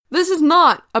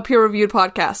not a peer-reviewed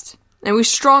podcast, and we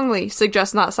strongly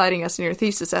suggest not citing us in your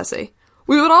thesis essay.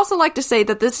 We would also like to say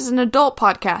that this is an adult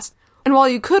podcast, and while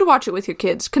you could watch it with your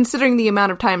kids, considering the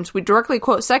amount of times we directly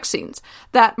quote sex scenes,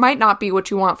 that might not be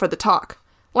what you want for the talk.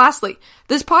 Lastly,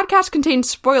 this podcast contains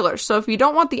spoilers, so if you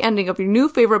don't want the ending of your new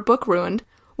favorite book ruined,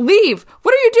 leave!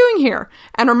 What are you doing here?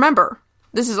 And remember,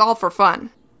 this is all for fun.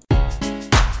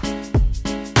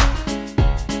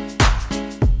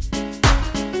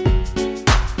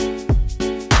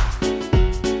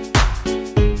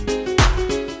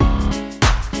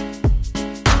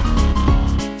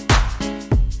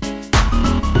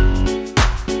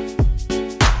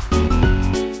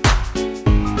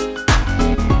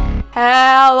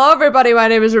 Hello everybody, my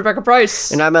name is Rebecca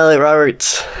Price. And I'm Elliot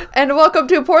Roberts. And welcome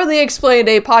to Poorly Explained,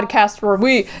 a podcast where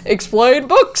we explain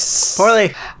books.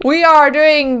 Poorly. We are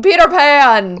doing Peter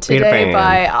Pan today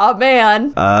by a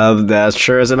man. That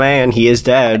sure is a man. He is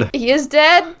dead. He is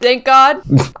dead, thank God.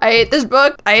 I hate this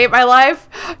book. I hate my life.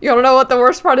 You wanna know what the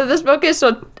worst part of this book is?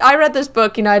 So I read this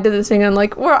book, I did this thing and I'm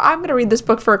like, well, I'm gonna read this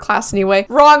book for a class anyway.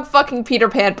 Wrong fucking Peter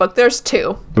Pan book. There's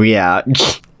two. Yeah.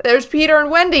 There's Peter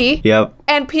and Wendy. Yep.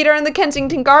 And Peter in the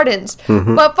Kensington Gardens.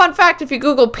 Mm-hmm. But fun fact, if you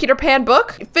Google Peter Pan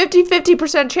book,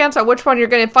 50% chance on which one you're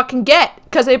going to fucking get.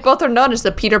 Because they both are known as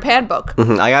the Peter Pan book.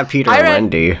 Mm-hmm. I got Peter and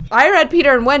Wendy. I read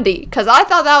Peter and Wendy because I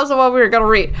thought that was the one we were going to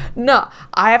read. No,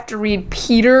 I have to read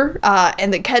Peter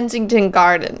and the Kensington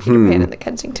Garden. Peter Pan and the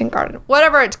Kensington Garden.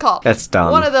 Whatever it's called. That's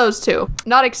dumb. One of those two.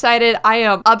 Not excited. I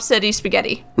am upsetty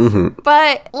spaghetti. Mm-hmm.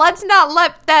 But let's not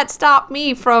let that stop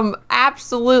me from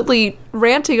absolutely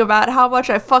ranting about how much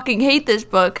I fucking hate this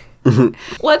book.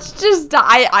 Let's just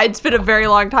die. It's been a very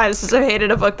long time since I've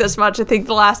hated a book this much. I think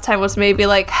the last time was maybe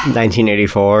like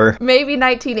 1984. Maybe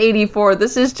 1984.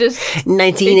 This is just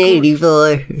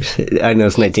 1984. I know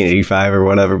it's 1985 or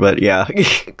whatever, but yeah.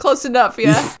 Close enough,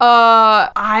 yeah.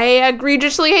 I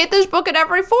egregiously hate this book in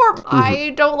every form.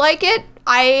 I don't like it.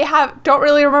 I don't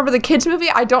really remember the kids movie.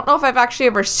 I don't know if I've actually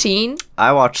ever seen.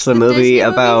 I watched the movie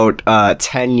about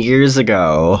 10 years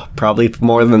ago. Probably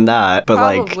more than that, but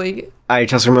Probably. I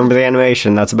just remember the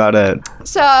animation. That's about it.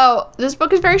 So, this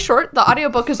book is very short. The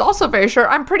audiobook is also very short.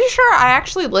 I'm pretty sure I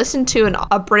actually listened to an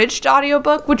abridged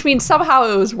audiobook, which means somehow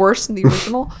it was worse than the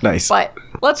original. Nice. But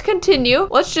let's continue.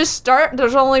 Let's just start.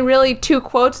 There's only really 2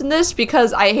 quotes in this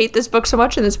because I hate this book so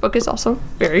much, and this book is also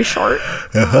very short.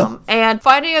 And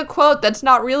finding a quote that's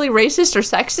not really racist or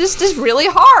sexist is really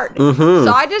hard. Mm-hmm.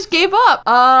 So I just gave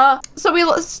up. So we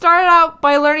started out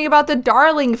by learning about the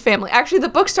Darling family. Actually, the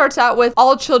book starts out with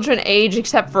all children age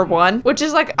except for one, which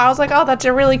is like, I was like, oh, that's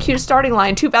a really cute starting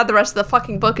line. Too bad the rest of the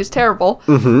fucking book is terrible.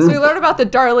 Mm-hmm. So we learn about the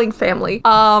Darling family.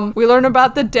 We learn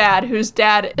about the dad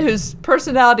whose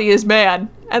personality is man.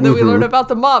 And then we learn about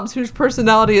the moms whose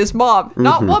personality is mom.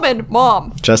 Not woman,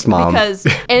 mom. Just mom. Because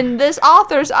in this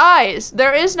author's eyes,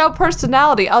 there is no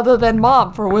personality other than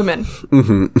mom for women.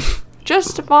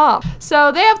 Just mom.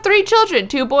 So they have 3 children,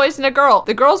 2 boys and a girl.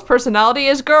 The girl's personality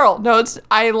is girl. No,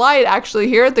 I lied actually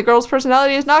here. The girl's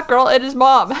personality is not girl, it is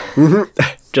mom.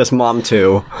 Just mom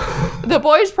too. The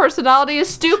boy's personality is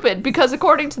stupid because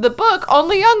according to the book,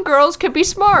 only young girls can be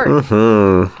smart.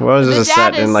 What was this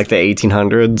set in like the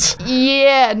 1800s?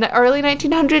 Yeah, in the early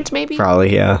 1900s maybe?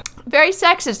 Probably, yeah. Very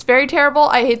sexist, very terrible.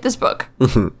 I hate this book.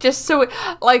 Just so,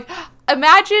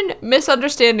 imagine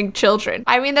misunderstanding children.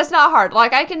 I mean, that's not hard.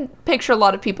 Like, I can picture a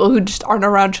lot of people who just aren't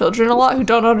around children a lot, who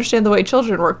don't understand the way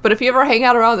children work. But if you ever hang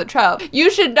out around a child,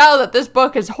 you should know that this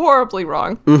book is horribly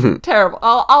wrong. Terrible.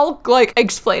 I'll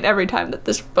explain every time that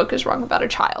this book is wrong about a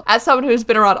child. As someone who's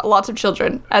been around lots of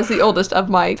children, as the oldest of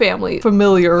my family,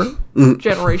 familiar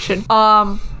generation.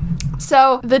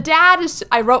 So the dad is,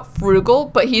 I wrote frugal,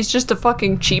 but he's just a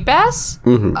fucking cheap ass.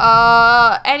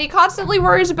 And he constantly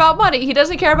worries about money. He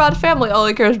doesn't care about his family. All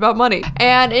he cares about money.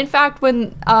 And in fact,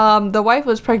 when the wife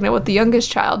was pregnant with the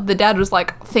youngest child, the dad was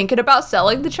like thinking about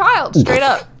selling the child straight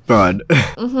up. God.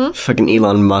 Fucking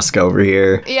Elon Musk over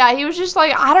here. Yeah, he was just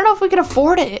like, I don't know if we can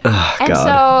afford it.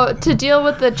 So to deal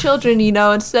with the children,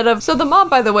 instead of, so the mom,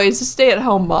 by the way, is a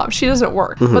stay-at-home mom. She doesn't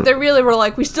work. But they really were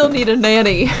like, we still need a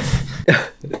nanny.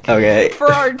 Okay.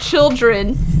 For our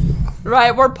children.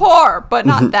 Right, we're poor, but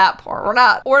not that poor.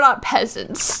 We're not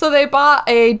peasants. So they bought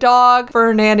a dog for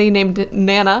a nanny named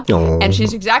Nana, and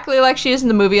she's exactly like she is in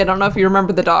the movie. I don't know if you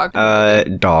remember the dog.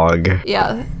 Dog.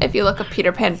 Yeah, if you look up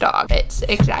Peter Pan dog, it's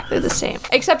exactly the same.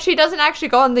 Except she doesn't actually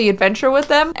go on the adventure with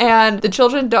them, and the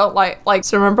children don't like.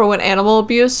 So remember when animal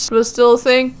abuse was still a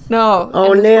thing? No.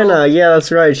 Oh, Nana. Yeah,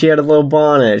 that's right. She had a little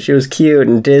bonnet. She was cute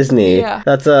and Disney. Yeah.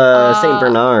 That's Saint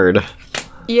Bernard.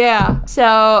 Yeah.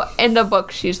 So in the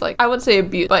book, she's like, I wouldn't say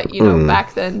abused, but you know,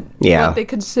 back then, what they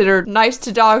considered nice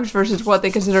to dogs versus what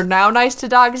they consider now nice to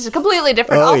dogs is completely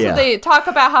different. Also, they talk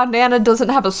about how Nana doesn't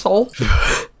have a soul.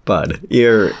 Bud,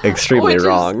 you're extremely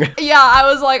wrong. Yeah, I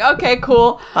was like, okay,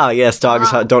 cool. Ah, yes,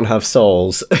 dogs don't have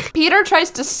souls. Peter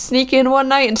tries to sneak in one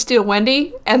night and steal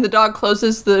Wendy, and the dog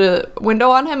closes the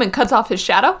window on him and cuts off his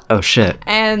shadow. Oh, shit.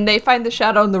 And they find the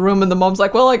shadow in the room, and the mom's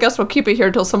like, well, I guess we'll keep it here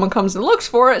until someone comes and looks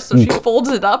for it. So she folds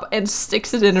it up and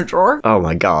sticks it in a drawer. Oh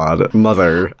my god.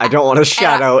 Mother, I don't want a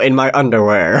shadow in my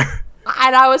underwear.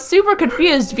 And I was super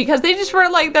confused because they just were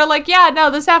like, they're like, yeah, no,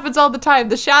 this happens all the time.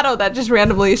 The shadow that just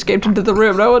randomly escaped into the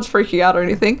room. No one's freaking out or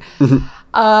anything.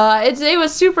 It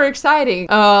was super exciting.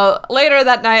 Later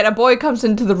that night, a boy comes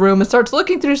into the room and starts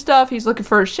looking through stuff. He's looking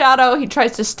for a shadow. He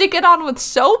tries to stick it on with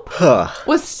soap.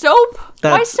 With soap?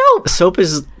 Why soap? Soap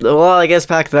is, well, I guess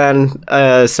back then,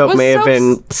 soap may have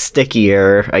been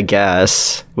stickier, I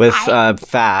guess, with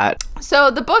fat.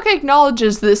 So the book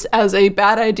acknowledges this as a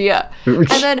bad idea, and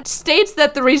then states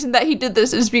that the reason that he did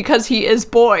this is because he is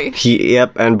boy.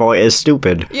 Yep, and boy is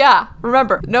stupid. Yeah,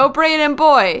 remember, no brain and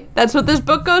boy. That's what this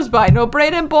book goes by. No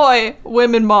brain and boy,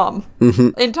 women mom.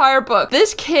 Entire book.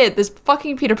 This kid, this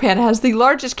fucking Peter Pan, has the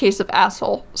largest case of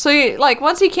asshole. So,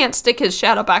 once he can't stick his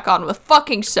shadow back on with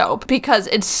fucking soap, because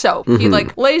it's soap, he,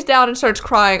 lays down and starts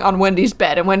crying on Wendy's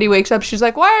bed, and Wendy wakes up, she's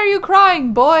like, why are you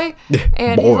crying, boy?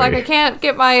 And he's like, I can't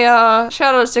get my,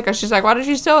 shadow sticker. She's like, why did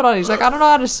you sew it on? He's like, I don't know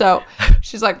how to sew.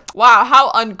 She's like, wow,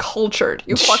 how uncultured,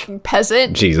 you fucking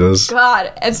peasant. Jesus.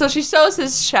 God. And so she sews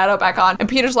his shadow back on, and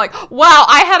Peter's like, wow,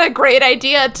 I had a great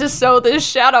idea to sew this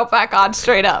shadow back on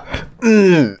straight up.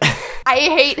 I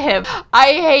hate him.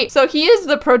 So he is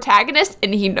the protagonist,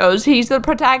 and he knows he's the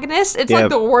protagonist. It's like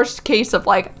the worst case of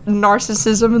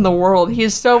narcissism in the world. He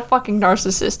is so fucking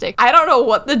narcissistic. I don't know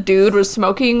what the dude was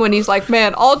smoking when he's like,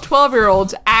 man, all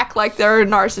 12-year-olds act like they're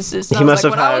narcissists. He must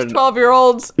have had... When I was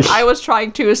 12-year-olds, I was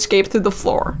trying to escape through the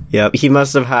floor. Yep, he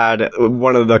must have had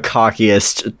one of the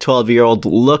cockiest 12-year-old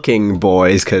looking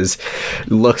boys, because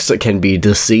looks can be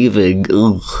deceiving.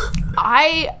 Ugh.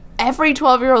 Every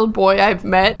 12-year-old boy I've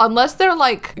met, unless they're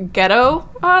ghetto,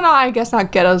 oh no, I guess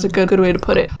not ghetto is a good way to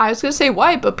put it. I was gonna say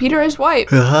white, but Peter is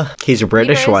white. He's a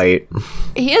British white.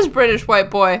 He is British white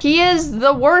boy. He is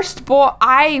the worst boy.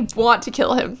 I want to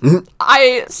kill him.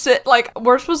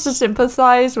 We're supposed to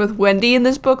sympathize with Wendy in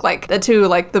this book, the two,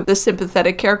 the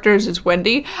sympathetic characters is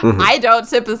Wendy. I don't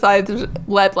sympathize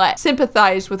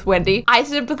with Wendy. I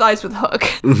sympathize with Hook.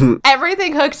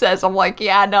 Everything Hook says, I'm like,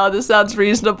 yeah, no, this sounds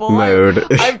reasonable.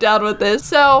 I'm down with this.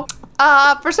 So,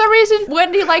 for some reason,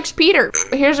 Wendy likes Peter.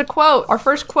 Here's a quote, our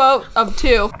first quote of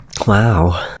 2.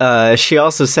 Wow. She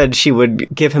also said she would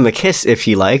give him a kiss if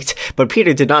he liked, but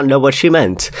Peter did not know what she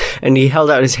meant, and he held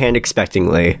out his hand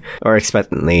expectantly.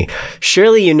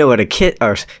 Surely you know what a kiss,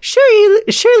 or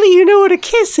surely you know what a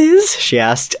kiss is, she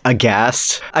asked,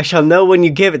 aghast. I shall know when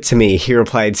you give it to me, he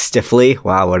replied stiffly.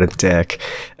 Wow, what a dick.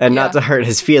 And not to hurt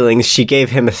his feelings, she gave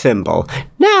him a thimble.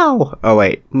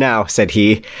 Now, said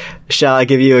he. Shall I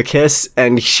give you a kiss?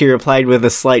 And she replied with a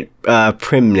slight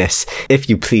primness, if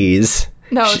you please.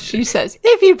 No, she says,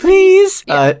 if you please.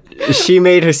 Yeah. She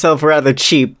made herself rather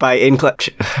cheap by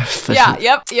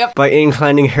by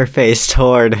inclining her face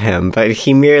toward him, but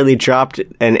he merely dropped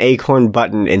an acorn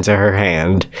button into her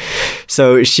hand.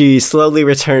 So she slowly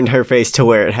returned her face to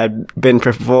where it had been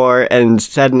before and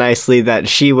said nicely that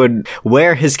she would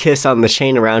wear his kiss on the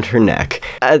chain around her neck.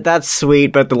 That's sweet,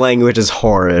 but the language is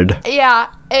horrid.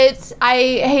 Yeah. I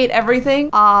hate everything.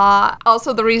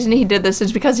 Also, the reason he did this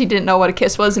is because he didn't know what a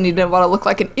kiss was and he didn't want to look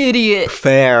like an idiot.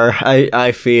 Fair.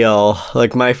 I feel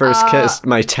like my first kiss,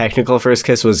 my technical first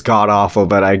kiss was god-awful,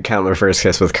 but I'd count my first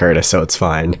kiss with Curtis, so it's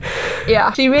fine.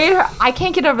 Yeah. I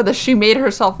can't get over this. She made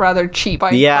herself rather cheap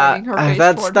by her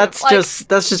face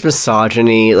that's just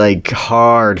misogyny,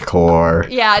 hardcore.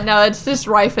 Yeah, no, it's just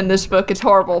rife in this book. It's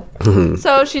horrible.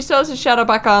 So she sews his shadow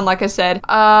back on, like I said.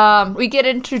 We get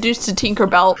introduced to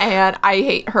Tinkerbell, and I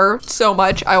hate her so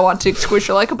much. I want to squish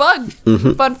her like a bug.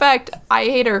 Fun fact, I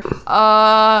hate her.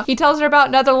 He tells her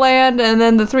about Netherland, and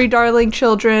then the 3 darling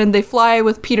children, they fly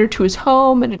with Peter to his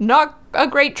home, and not a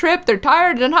great trip. They're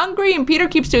tired and hungry, and Peter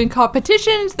keeps doing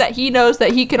competitions that he knows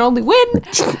that he can only win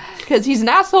because he's an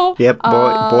asshole. Yep,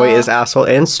 boy is asshole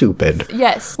and stupid.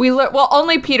 Yes,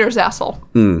 only Peter's asshole.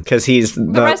 Because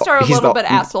the rest are a little bit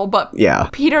asshole, but yeah,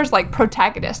 Peter's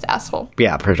protagonist asshole.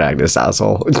 Yeah, protagonist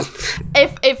asshole.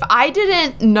 If I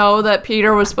didn't know that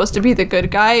Peter was supposed to be the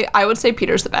good guy, I would say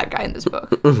Peter's the bad guy in this book.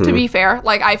 To be fair,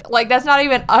 that's not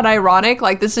even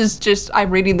unironic. This is just, I'm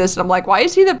reading this and I'm like, why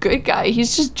is he the good guy?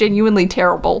 He's just genuinely genuinely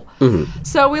terrible.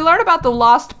 So we learn about the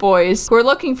Lost Boys who are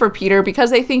looking for Peter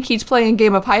because they think he's playing a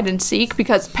game of hide and seek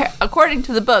because according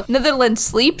to the book, Netherland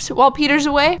sleeps while Peter's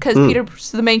away because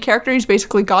Peter's the main character. He's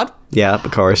basically God. Yeah,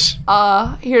 of course.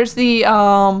 Here's the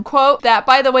quote that,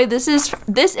 by the way, this is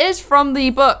from the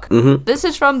book. This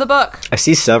is from the book. I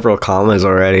see several commas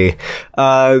already.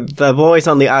 The boys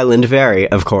on the island vary,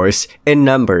 of course, in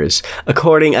numbers,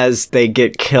 according as they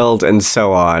get killed and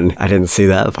so on. I didn't see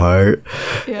that part.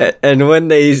 Yeah. And when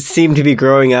they seem to be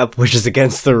growing up, which is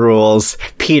against the rules,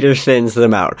 Peter thins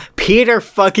them out. Peter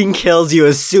fucking kills you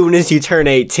as soon as you turn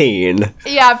 18.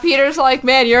 Yeah, Peter's like,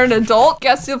 man, you're an adult.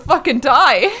 Guess you'll fucking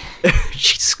die.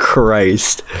 Jesus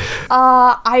Christ.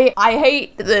 I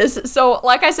hate this. So,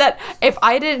 like I said, if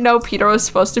I didn't know Peter was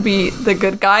supposed to be the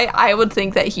good guy, I would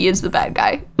think that he is the bad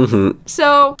guy.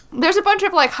 So, there's a bunch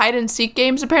of, like, hide-and-seek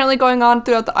games apparently going on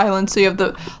throughout the island. So, you have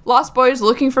the Lost Boys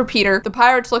looking for Peter, the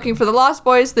pirates looking for the Lost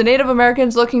Boys, the Native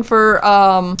Americans looking for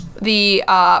the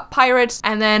pirates,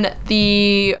 and then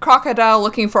the crocodile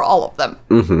looking for all of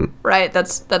them. Right?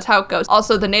 That's how it goes.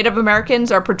 Also, the Native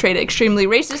Americans are portrayed extremely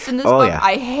racist in this book. Yeah.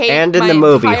 I hate and in my the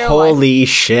movie, entire holy life.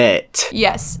 shit.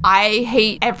 Yes, I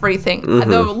hate everything.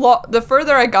 The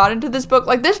further I got into this book,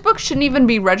 like, this book shouldn't even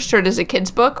be registered as a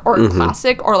kid's book or a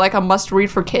classic or like a must read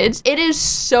for kids. It is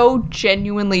so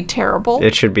genuinely terrible.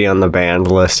 It should be on the banned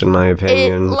list, in my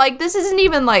opinion. This isn't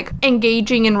even like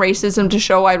engaging in racism to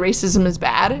show why racism is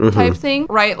bad type thing,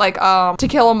 right? Like To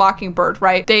Kill a Mockingbird,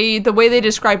 right? The way they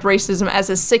described racism as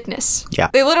a sickness. Yeah.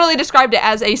 They literally described it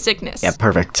as a sickness. Yeah,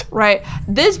 perfect. Right.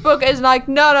 This book is like,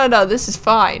 no, this is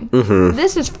fine.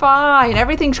 This is fine.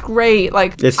 Everything's great.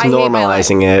 Like, It's I hate my life.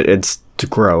 normalizing it. It's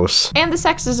gross. And the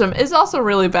sexism is also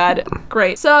really bad.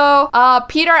 Great. So,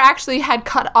 Peter actually had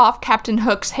cut off Captain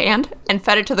Hook's hand and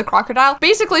fed it to the crocodile.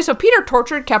 Basically, so Peter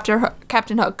tortured Captain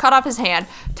Hook, cut off his hand,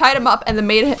 tied him up, and then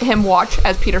made him watch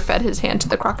as Peter fed his hand to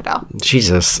the crocodile.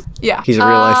 Jesus. Yeah. He's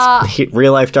a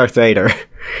real life Darth Vader.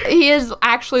 He is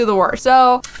actually the worst.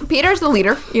 So, Peter's the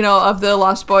leader, of the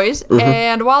Lost Boys.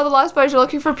 And while the Lost Boys are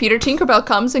looking for Peter, Tinkerbell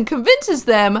comes and convinces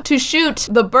them to shoot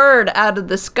the bird out of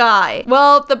the sky.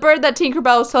 Well, the bird that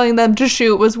Tinkerbell was telling them to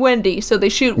shoot was Wendy, so they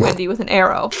shoot Wendy with an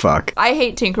arrow. Fuck. I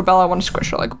hate Tinkerbell. I want to squish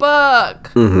her like a bug.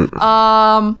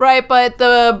 Right, but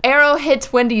the arrow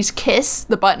hits Wendy's kiss,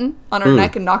 the button, on her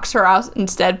neck and knocks her out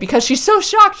instead because she's so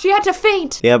shocked she had to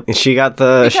faint. Yep, she got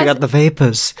the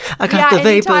vapors. I got the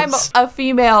vapors. Anytime a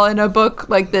female in a book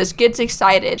like this gets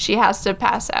excited, she has to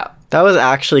pass out. That was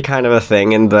actually kind of a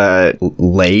thing in the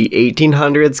late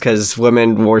 1800s because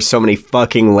women wore so many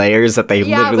fucking layers that they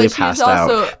literally passed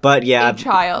out. But yeah, a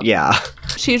child. Yeah.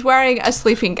 She's wearing a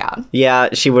sleeping gown. Yeah,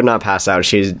 she would not pass out.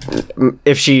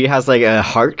 If she has like a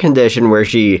heart condition where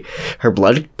her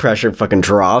blood pressure fucking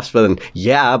drops, but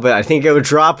I think it would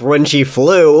drop when she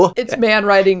flew. It's man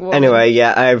riding woman. Anyway,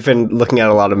 yeah, I've been looking at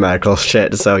a lot of medical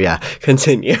shit, so yeah,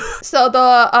 continue. So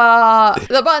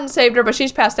the button saved her, but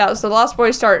she's passed out. So the Lost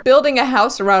Boys start building a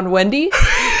house around Wendy,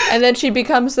 and then she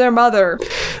becomes their mother.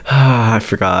 I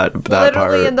forgot that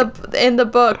Literally part. in the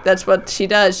book, that's what she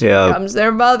does. She Yeah. becomes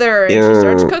their mother, and she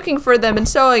starts cooking for them and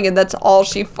sewing, and that's all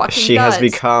she fucking She does. has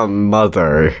become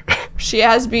mother.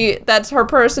 That's her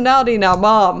personality now,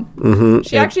 mom.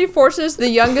 She actually forces the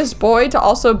youngest boy to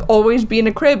also always be in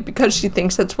a crib because she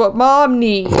thinks that's what mom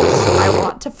needs. I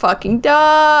want to fucking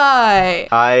die.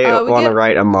 I want to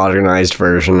write a modernized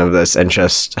version of this and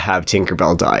just have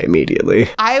Tinkerbell die immediately.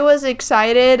 I was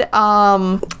excited,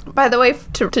 by the way,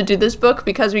 to do this book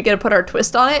because we get to put our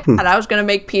twist on it, and I was going to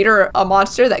make Peter a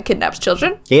monster that kidnaps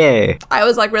children. Yay. I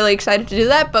was like really excited to do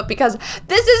that, but because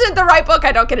this isn't the right book,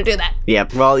 I don't get to do that.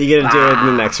 Yep, well, you get to do it in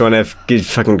the next one if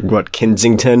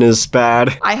Kensington is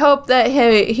bad. I hope that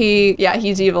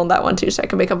he's evil in that one too, so I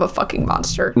can make him a fucking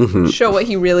monster. Show what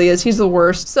he really is. He's the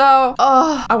worst. So,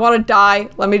 I want to die.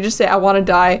 Let me just say, I want to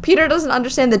die. Peter doesn't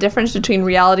understand the difference between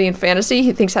reality and fantasy.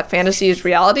 He thinks that fantasy is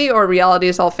reality or reality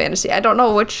is all fantasy. I don't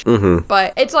know which,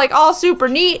 but it's like all super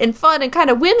neat and fun and kind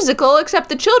of whimsical, except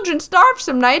the children starve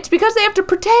some nights because they have to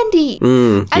pretend to eat.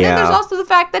 And then there's also the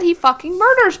fact that he fucking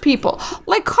murders people,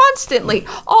 like constantly,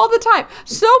 all the time.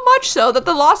 So much so that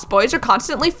the Lost Boys are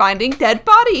constantly finding dead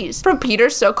bodies from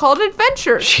Peter's so-called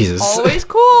adventures. Jesus. Always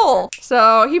cool.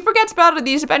 So he forgets about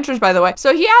these adventures, by the way.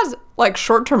 So he has like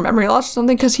short-term memory loss or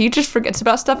something because he just forgets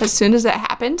about stuff as soon as it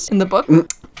happens in the book.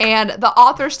 And the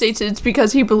author states it's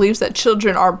because he believes that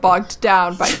children are bogged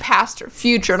down by past or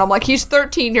future. And I'm like, he's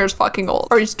 13 years fucking old.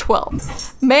 Or he's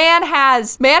 12. Man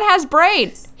has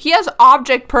brain. He has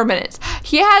object permanence.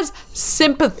 He has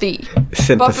sympathy. But for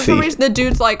Sympathy. some reason, the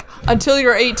dude's like, until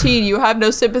you're 18, you have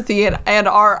no sympathy and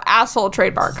are asshole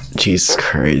trademark. Jesus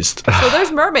Christ. So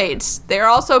there's mermaids. They're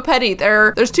also petty.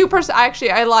 There's two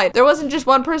actually, I lied. There wasn't just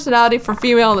one personality for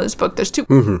female in this book. There's two.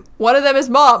 One of them is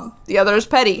mom. The other is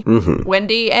petty.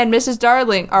 Wendy and Mrs.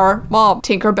 Darling are mom.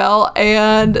 Tinkerbell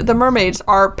and the mermaids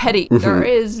are petty. There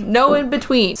is no in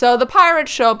between. So the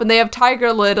pirates show up and they have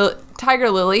Tiger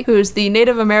Lily, who's the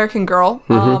Native American girl,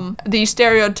 the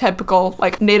stereotypical,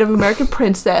 like, Native American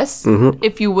princess,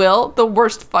 if you will, the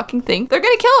worst fucking thing. They're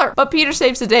gonna kill her. But Peter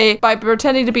saves the day by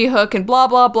pretending to be Hook and blah,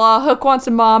 blah, blah. Hook wants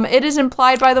a mom. It is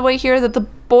implied, by the way, here that the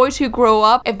boys who grow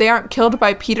up, if they aren't killed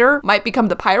by Peter, might become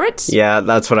the pirates. Yeah,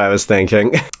 that's what I was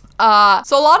thinking.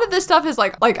 So a lot of this stuff is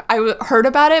like I heard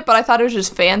about it, but I thought it was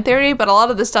just fan theory. But a lot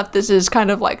of this stuff, this is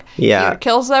kind of like either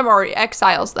kills them or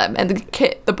exiles them, and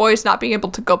the boys not being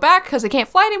able to go back because they can't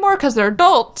fly anymore because they're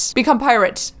adults become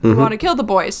pirates who want to kill the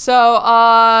boys. So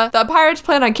the pirates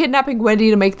plan on kidnapping Wendy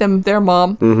to make them their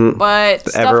mom, but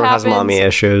stuff Everyone happens. has mommy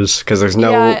issues because there's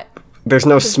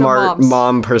no smart moms.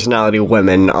 mom personality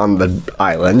women on the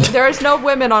island. There is no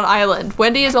women on island.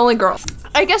 Wendy is only girls.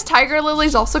 I guess Tiger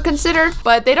Lily's also considered,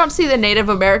 but they don't see the Native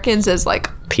Americans as like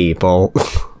People.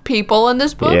 people in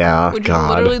this book, which is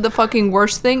literally the fucking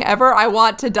worst thing ever. I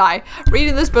want to die.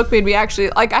 Reading this book made me actually,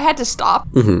 like, I had to stop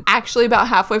actually about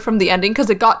halfway from the ending because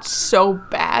it got so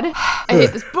bad. I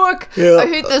hate this book. I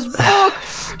hate this book.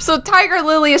 So Tiger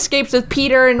Lily escapes with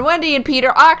Peter, and Wendy and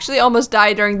Peter actually almost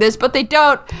die during this, but they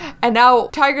don't. And now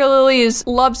Tiger Lily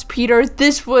loves Peter.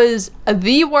 This was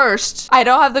the worst. I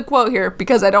don't have the quote here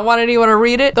because I don't want anyone to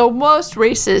read it. The most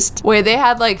racist way. They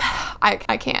had like,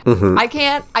 I can't. I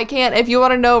can't. If you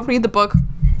want to know, read the book.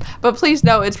 But please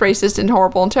know it's racist and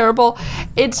horrible and terrible.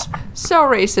 It's so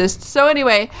racist. So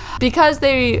anyway, because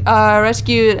they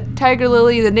rescued Tiger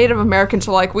Lily, the Native Americans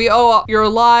are like, we owe your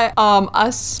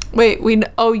we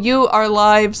owe you our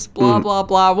lives, blah, blah,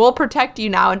 blah. We'll protect you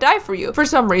now and die for you for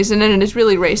some reason, and it's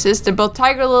really racist. And both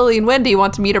Tiger Lily and Wendy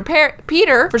want to meet her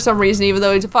Peter for some reason, even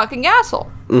though he's a fucking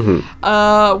asshole.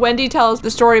 Wendy tells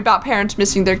the story about parents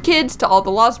missing their kids to all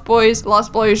the Lost Boys. The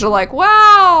Lost Boys are like,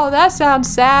 wow, that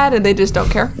sounds sad, and they just don't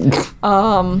care.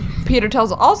 Peter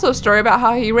tells also a story about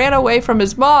how he ran away from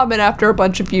his mom and after a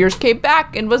bunch of years came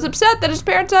back and was upset that his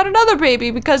parents had another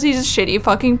baby because he's a shitty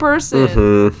fucking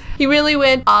person. He really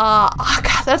went, God,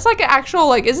 that's like an actual,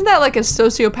 like, isn't that like a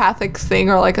sociopathic thing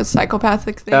or like a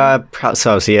psychopathic thing?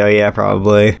 Socio, yeah,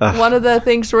 probably. One of the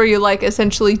things where you like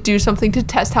essentially do something to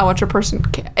test how much a person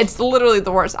can. It's literally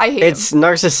the worst. I hate It's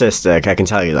narcissistic, I can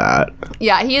tell you that.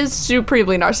 Yeah, he is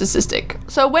supremely narcissistic.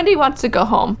 So Wendy wants to go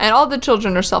home, and all the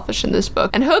children are selfish in this book.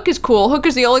 And Hook is cool. Hook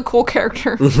is the only cool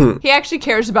character. He actually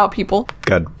cares about people.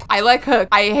 Good. I like Hook.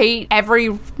 I hate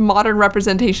every modern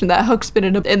representation that Hook's been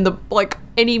in the like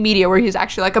any media where he's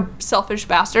actually like a selfish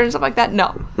bastard and stuff like that. No.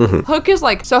 Hook is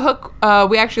like, so Hook,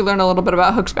 we actually learn a little bit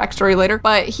about Hook's backstory later,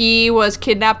 but he was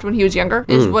kidnapped when he was younger,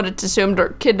 is what it's assumed, or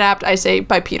kidnapped, I say,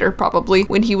 by Peter probably,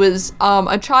 when he was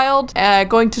a child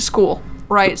going to school.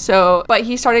 Right, so, but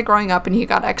he started growing up and he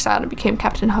got exiled and became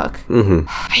Captain Hook. I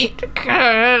hate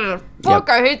the book.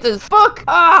 I hate this book.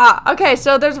 Okay,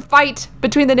 so there's a fight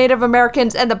between the Native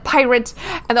Americans and the pirates,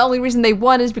 and the only reason they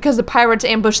won is because the pirates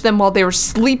ambushed them while they were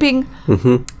sleeping.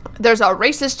 There's a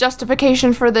racist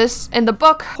justification for this in the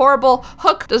book. Horrible.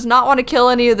 Hook does not want to kill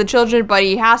any of the children, but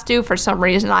he has to for some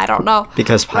reason. I don't know.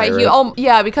 Because pirate.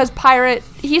 Right, because pirate.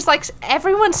 He's like,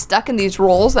 everyone's stuck in these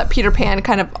roles that Peter Pan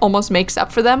kind of almost makes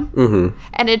up for them.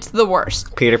 And it's the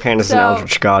worst. Peter Pan is an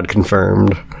eldritch god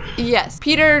confirmed. Yes.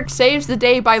 Peter saves the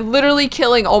day by literally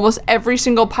killing almost every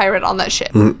single pirate on that ship.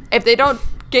 If they don't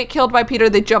get killed by Peter,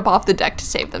 they jump off the deck to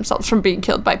save themselves from being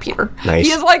killed by Peter. Nice.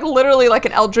 He is like literally like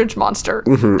an eldritch monster.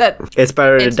 It's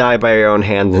better to die by your own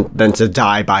hand than to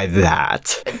die by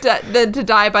that. Than to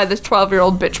die by this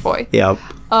 12-year-old bitch boy. Yep.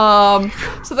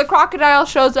 So the crocodile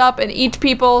shows up and eats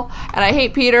people, and I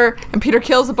hate Peter, and Peter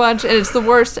kills a bunch, and it's the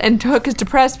worst, and Hook is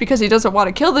depressed because he doesn't want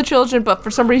to kill the children, but for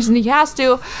some reason he has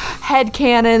to.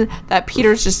 Headcanon that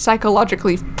Peter's just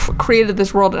psychologically created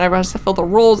this world and everyone has to fill the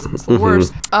roles. It's the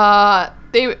worst.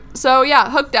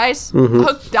 Hook dies.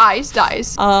 Hook dies.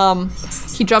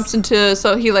 He jumps into,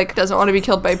 so he like doesn't want to be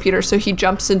killed by Peter, so he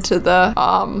jumps into the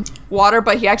water,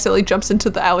 but he accidentally jumps into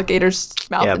the alligator's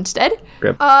mouth instead.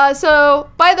 Yep. So,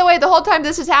 by the way, the whole time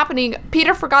this is happening,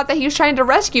 Peter forgot that he was trying to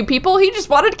rescue people. He just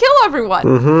wanted to kill everyone.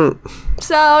 Mm-hmm.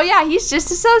 So, yeah, he's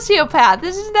just a sociopath.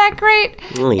 Isn't that great?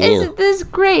 Oh, yeah. Isn't this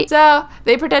great? So,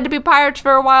 they pretend to be pirates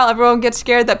for a while. Everyone gets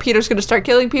scared that Peter's going to start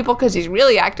killing people because he's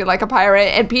really acting like a pirate,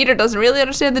 and Peter doesn't really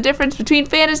understand the difference between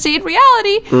fantasy and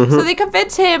reality. Mm-hmm. So they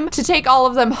convince him to take all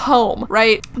of them home,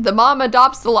 right? The mom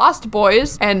adopts the lost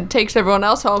boys and takes everyone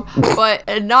else home,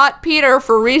 but not Peter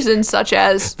for reasons such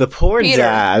as the poor Peter.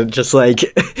 Dad, just like,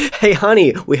 hey,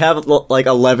 honey, we have like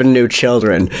 11 new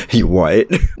children. You what?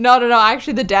 No.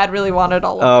 Actually, the dad really wanted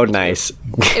all of them. Oh, nice.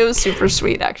 It was super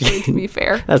sweet, actually, to be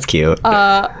fair. That's cute.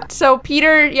 So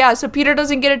Peter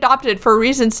doesn't get adopted for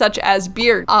reasons such as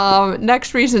beard.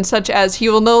 Next reason such as he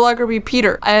will no longer be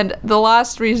Peter. And the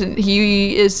last reason,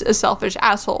 he is a selfish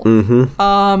asshole.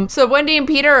 Mm-hmm. So Wendy and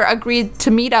Peter agreed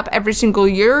to meet up every single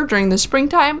year during the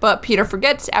springtime, but Peter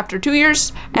forgets after 2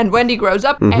 years, and Wendy grows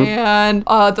up. Mm-hmm. And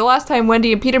the last time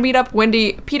Wendy and Peter meet up,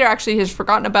 Peter actually has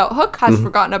forgotten about Hook, has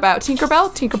forgotten about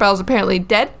Tinkerbell. Tinkerbell's apparently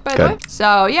dead, by the way.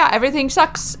 So yeah, everything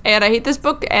sucks, and I hate this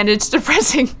book, and it's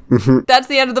depressing. Mm-hmm. That's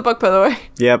the end of the book, by the way.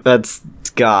 Yep, that's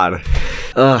God.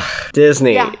 Ugh,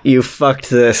 Disney, you fucked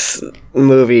this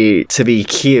movie to be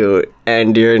cute,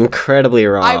 and you're incredibly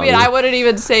wrong. I mean, I wouldn't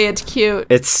even say it's cute.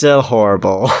 It's still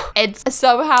horrible. It's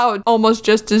somehow almost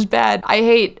just as bad. I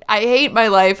hate my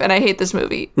life, and I hate this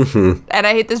movie. Mm-hmm. And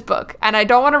I hate this book. And I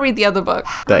don't want to read the other book.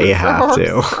 But you have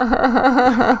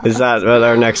to. Is that what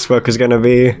our next book is going to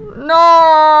be? No,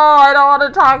 I don't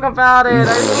want to talk about it. I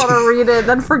just want to read it,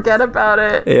 then forget about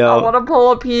it. Yep. I want to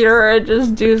pull a Peter and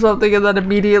just do something and then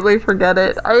immediately forget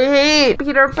it. I hate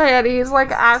Peter Pan. He's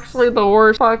like actually the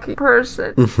worst fucking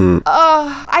person. Mm-hmm.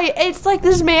 It's like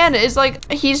this man is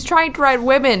like, he's trying to write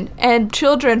women and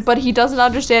children, but he doesn't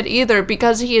understand either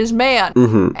because he is man.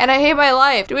 Mm-hmm. And I hate my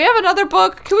life. Do we have another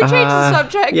book? Can we change the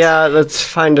subject? Yeah, let's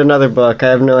find another book. I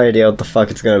have no idea what the fuck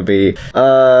it's gonna be.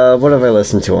 What have I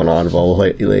listened to on Audible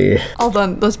lately? Hold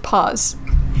on, let's pause.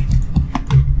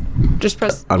 Just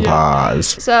press pause.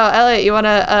 So, Elliot, you want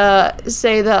to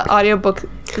say the audiobook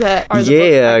that are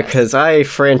the book, because I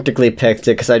frantically picked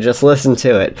it because I just listened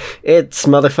to it. It's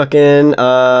motherfucking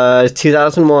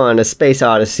 2001: A Space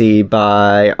Odyssey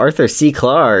by Arthur C.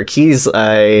 Clarke. He's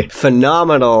a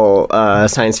phenomenal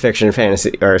science fiction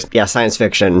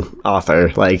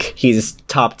author. Like, he's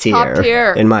top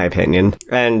tier in my opinion.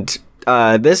 And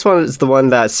this one is the one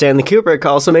that Stanley Kubrick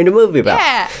also made a movie about.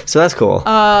 Yeah. So that's cool.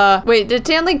 Wait, did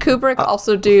Stanley Kubrick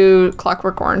also do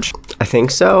Clockwork Orange? I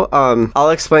think so. I'll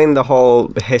explain the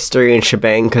whole history and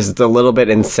shebang because it's a little bit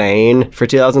insane for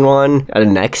 2001.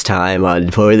 Next time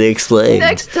on Poorly Explained.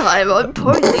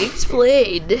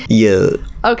 Yeah.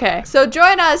 Okay, so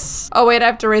join us. Oh wait, I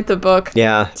have to rate the book.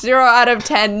 Yeah. 0 out of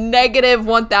 10, negative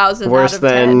 1,000 worse out of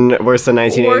 10. Worse than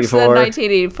 1984? Worse than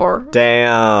 1984.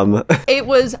 Damn. It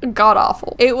was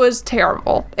god-awful. It was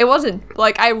terrible. It wasn't,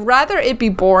 like, I'd rather it be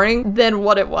boring than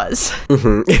what it was.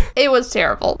 Mm-hmm. It was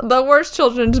terrible. The worst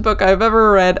children's book I've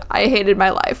ever read. I hated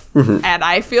my life. Mm-hmm. And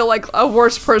I feel like a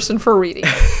worse person for reading.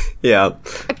 Yeah.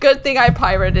 A good thing I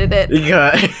pirated it.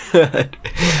 Good.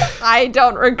 I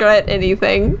don't regret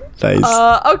anything. Nice.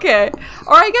 Okay.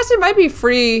 Or I guess it might be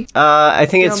free. I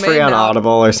think it's free on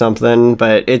Audible or something,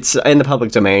 but it's in the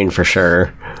public domain for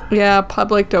sure. Yeah,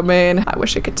 public domain. I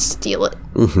wish I could steal it.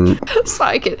 Mm-hmm. So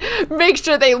I could make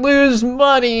sure they lose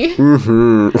money.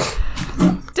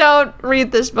 Mm-hmm. Don't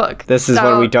read this book. This is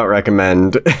one we don't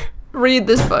recommend. Read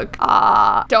this book.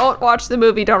 Don't watch the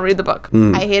movie. Don't read the book.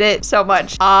 I hate it so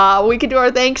much. We can do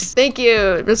our thanks. Thank you,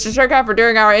 Mr. Sircat, for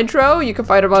doing our intro. You can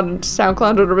find him on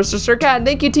SoundCloud under Mr. Sircat. And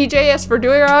thank you, TJS, for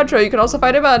doing our outro. You can also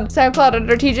find him on SoundCloud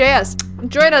under TJS.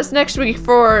 Join us next week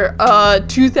for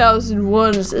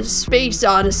 2001's Space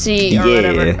Odyssey or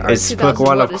whatever. It's book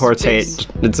one of quartet.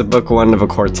 It's a book one of a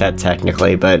quartet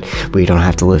technically, but we don't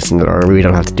have to listen to or we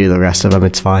don't have to do the rest of them.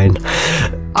 It's fine.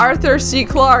 Arthur C.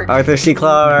 Clarke. Arthur C.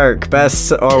 Clarke,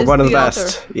 best or one of the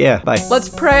best. Yeah, bye. Let's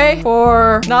pray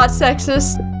for not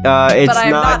sexist. It's but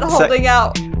I'm not holding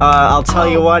out. I'll tell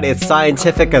you what, it's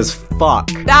scientific as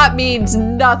fuck. That means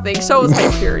nothing. So is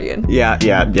Hyperion. Yep.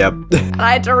 And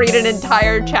I had to read an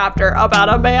entire chapter about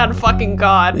a man fucking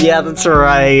god. Yeah, that's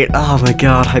right. Oh my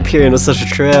god, Hyperion was such a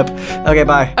trip. Okay,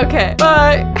 bye. Okay,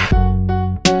 bye.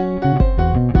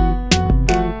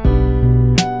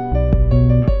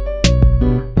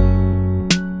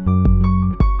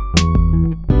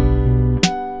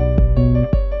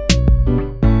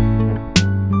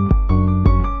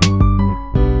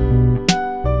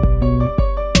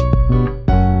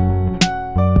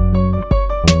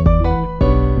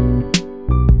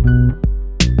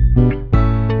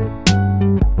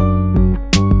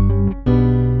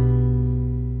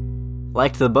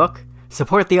 Liked the book?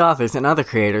 Support the authors and other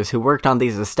creators who worked on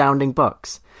these astounding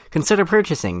books. Consider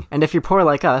purchasing, and if you're poor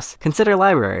like us, consider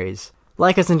libraries.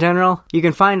 Like us in general, you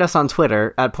can find us on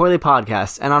Twitter at Poorly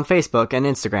Podcast and on Facebook and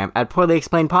Instagram at Poorly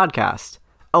Explained Podcast.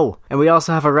 Oh, and we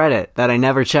also have a Reddit that I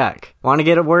never check. Want to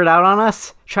get a word out on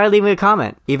us? Try leaving a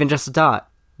comment, even just a dot.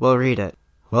 We'll read it.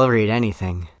 We'll read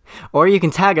anything. Or you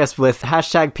can tag us with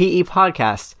hashtag PE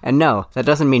Podcast, and no, that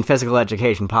doesn't mean Physical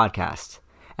Education Podcast.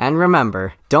 And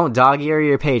remember, don't dog-ear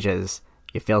your pages,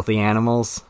 you filthy animals.